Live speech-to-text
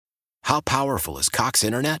How powerful is Cox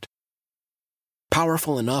Internet?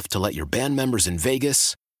 Powerful enough to let your band members in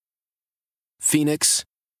Vegas, Phoenix,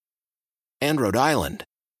 and Rhode Island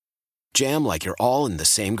jam like you're all in the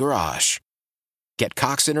same garage. Get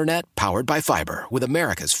Cox Internet powered by fiber with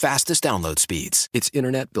America's fastest download speeds. It's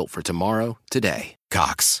internet built for tomorrow, today.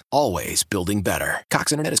 Cox, always building better.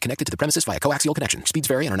 Cox Internet is connected to the premises via coaxial connection. Speeds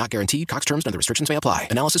vary and are not guaranteed. Cox terms and other restrictions may apply.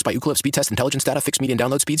 Analysis by Ookla Speed Test Intelligence Data. Fixed median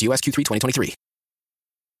download speeds. US Q3 2023.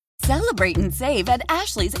 Celebrate and save at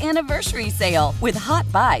Ashley's Anniversary Sale. With Hot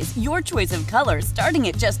Buys, your choice of colors starting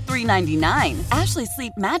at just $3.99. Ashley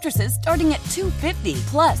Sleep mattresses starting at $2.50.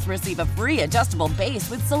 Plus, receive a free adjustable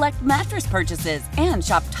base with select mattress purchases. And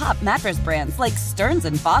shop top mattress brands like Stearns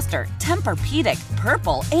 & Foster, Tempur-Pedic,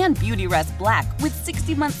 Purple, and Beautyrest Black with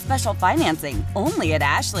 60-month special financing. Only at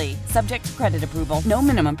Ashley. Subject to credit approval. No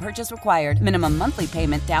minimum purchase required. Minimum monthly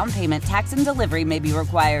payment, down payment, tax, and delivery may be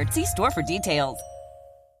required. See store for details.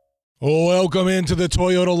 Welcome into the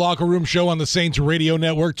Toyota Locker Room Show on the Saints Radio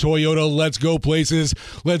Network. Toyota, let's go places.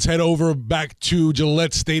 Let's head over back to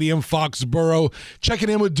Gillette Stadium, Foxborough. Checking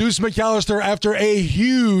in with Deuce McAllister after a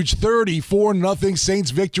huge 34-0 Saints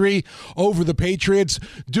victory over the Patriots.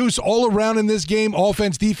 Deuce, all around in this game,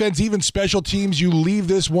 offense, defense, even special teams, you leave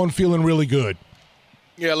this one feeling really good.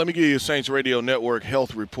 Yeah, let me give you a Saints Radio Network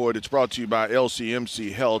health report. It's brought to you by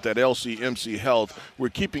LCMC Health. At LCMC Health, we're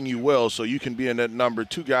keeping you well so you can be in that number.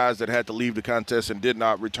 2 guys that had to leave the contest and did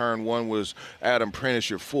not return. One was Adam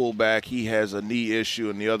Prentice, your fullback. He has a knee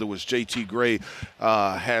issue, and the other was J.T. Gray,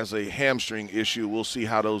 has a hamstring issue. We'll see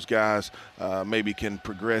how those guys maybe can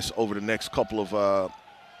progress over the next couple of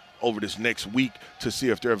over this next week to see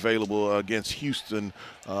if they're available against Houston.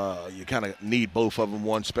 You kind of need both of them,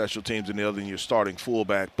 one special teams and the other, and your starting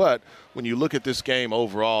fullback. But when you look at this game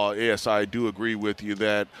overall, yes, I do agree with you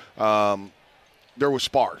that there were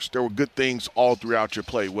sparks. There were good things all throughout your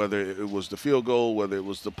play, whether it was the field goal, whether it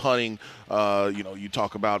was the punting. You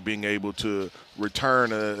talk about being able to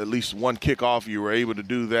return at least one kickoff. You were able to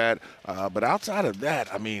do that. But outside of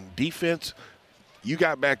that, I mean, defense – you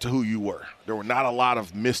got back to who you were. There were not a lot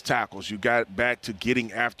of missed tackles. You got back to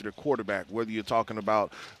getting after the quarterback, whether you're talking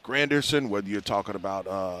about Granderson, whether you're talking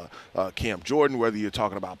about Cam Jordan, whether you're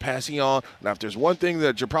talking about Passion. Now, if there's one thing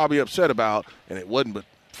that you're probably upset about, and it wasn't but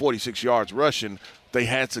 46 yards rushing, they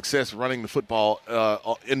had success running the football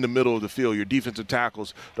in the middle of the field. Your defensive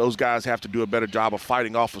tackles, those guys have to do a better job of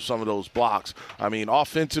fighting off of some of those blocks. I mean,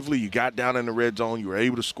 offensively, you got down in the red zone. You were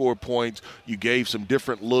able to score points. You gave some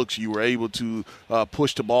different looks. You were able to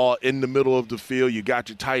push the ball in the middle of the field. You got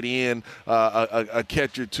your tight end, a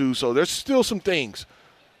catch or two. So there's still some things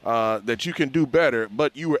that you can do better,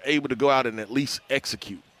 but you were able to go out and at least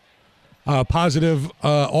execute. Positive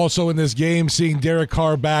also in this game, seeing Derek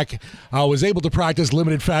Carr back, was able to practice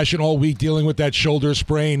limited fashion all week dealing with that shoulder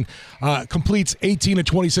sprain. Completes 18 of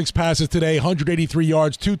 26 passes today, 183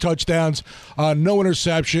 yards, 2 touchdowns, no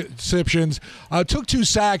interceptions. Took 2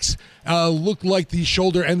 sacks. Looked like the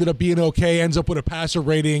shoulder ended up being okay. Ends up with a passer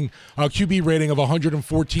rating, QB rating of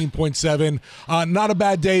 114.7. Not a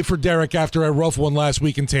bad day for Derek after a rough one last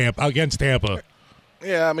week in against Tampa.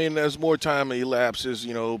 Yeah, I mean, as more time elapses,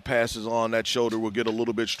 passes on, that shoulder will get a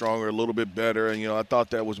little bit stronger, a little bit better. And, I thought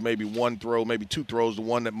that was maybe 1 throw, maybe 2 throws, the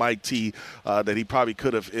one that Mike T, that he probably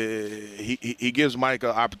could have. He gives Mike an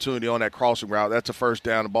opportunity on that crossing route. That's a first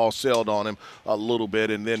down. The ball sailed on him a little bit.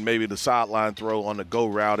 And then maybe the sideline throw on the go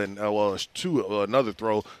route and, another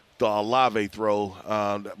throw. The Olave throw,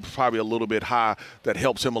 probably a little bit high, that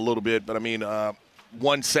helps him a little bit. But, I mean,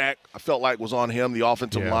 1 sack I felt like was on him, the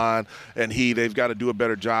offensive line, and they've got to do a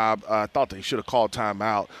better job. I thought they should have called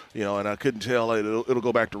timeout, and I couldn't tell. It'll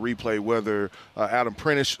go back to replay whether Adam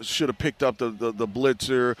Prentice should have picked up the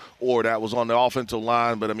blitzer or that was on the offensive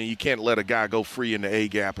line. But I mean, you can't let a guy go free in the A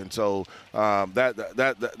gap, and so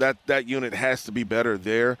that unit has to be better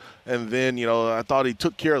there. And then I thought he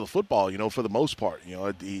took care of the football, for the most part.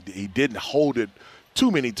 He didn't hold it too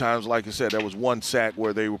many times. Like I said, there was 1 sack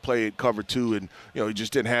where they were playing cover 2 and, he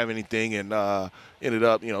just didn't have anything and ended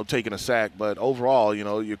up, taking a sack. But overall,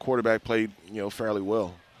 your quarterback played, fairly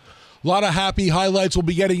well. A lot of happy highlights we'll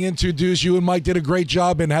be getting into, Deuce. You and Mike did a great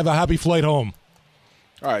job, and have a happy flight home.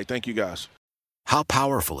 All right, thank you, guys. How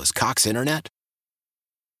powerful is Cox Internet?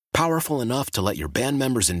 Powerful enough to let your band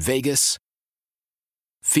members in Vegas,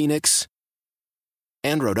 Phoenix,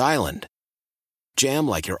 and Rhode Island jam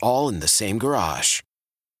like you're all in the same garage.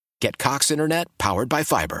 Get Cox Internet powered by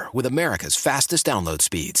fiber with America's fastest download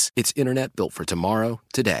speeds. It's internet built for tomorrow,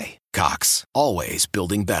 today. Cox, always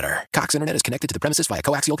building better. Cox Internet is connected to the premises via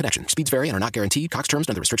coaxial connection. Speeds vary and are not guaranteed. Cox terms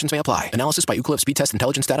and other restrictions may apply. Analysis by Ookla Speed Test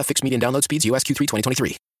Intelligence Data. Fixed median download speeds. US Q3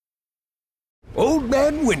 2023. Old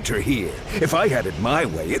Man Winter here. If I had it my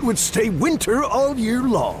way, it would stay winter all year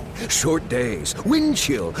long. Short days, wind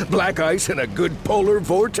chill, black ice, and a good polar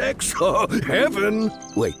vortex. Oh, heaven!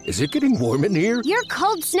 Wait, is it getting warm in here? Your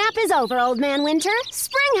cold snap is over, Old Man Winter.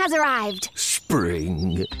 Spring has arrived.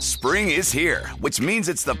 Spring. Spring is here, which means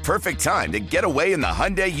it's the perfect time to get away in the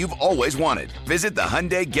Hyundai you've always wanted. Visit the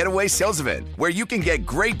Hyundai Getaway Sales Event, where you can get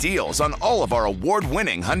great deals on all of our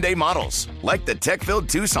award-winning Hyundai models, like the tech-filled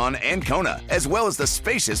Tucson and Kona, as well as the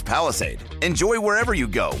spacious Palisade. Enjoy wherever you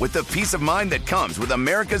go with the peace of mind that comes with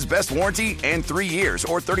America's best warranty and 3 years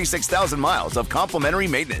or 36,000 miles of complimentary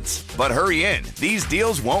maintenance. But hurry in, these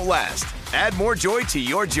deals won't last. Add more joy to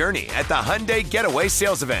your journey at the Hyundai Getaway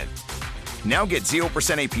Sales Event. Now get 0%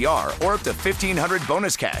 APR or up to $1,500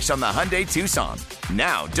 bonus cash on the Hyundai Tucson.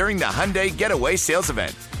 Now, during the Hyundai Getaway Sales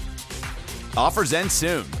Event. Offers end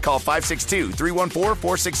soon. Call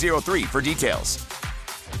 562-314-4603 for details.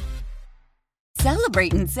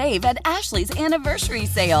 Celebrate and save at Ashley's Anniversary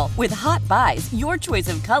Sale. With Hot Buys, your choice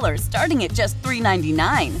of colors starting at just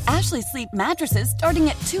 $3.99. Ashley Sleep mattresses starting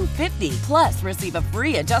at $2.50. Plus, receive a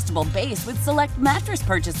free adjustable base with select mattress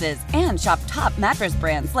purchases. And shop top mattress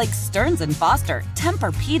brands like Stearns & Foster,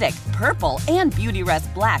 Tempur-Pedic, Purple, and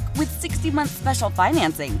Beautyrest Black with 60-month special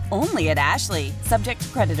financing. Only at Ashley. Subject to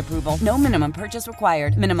credit approval. No minimum purchase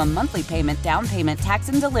required. Minimum monthly payment, down payment, tax,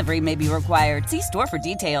 and delivery may be required. See store for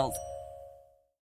details.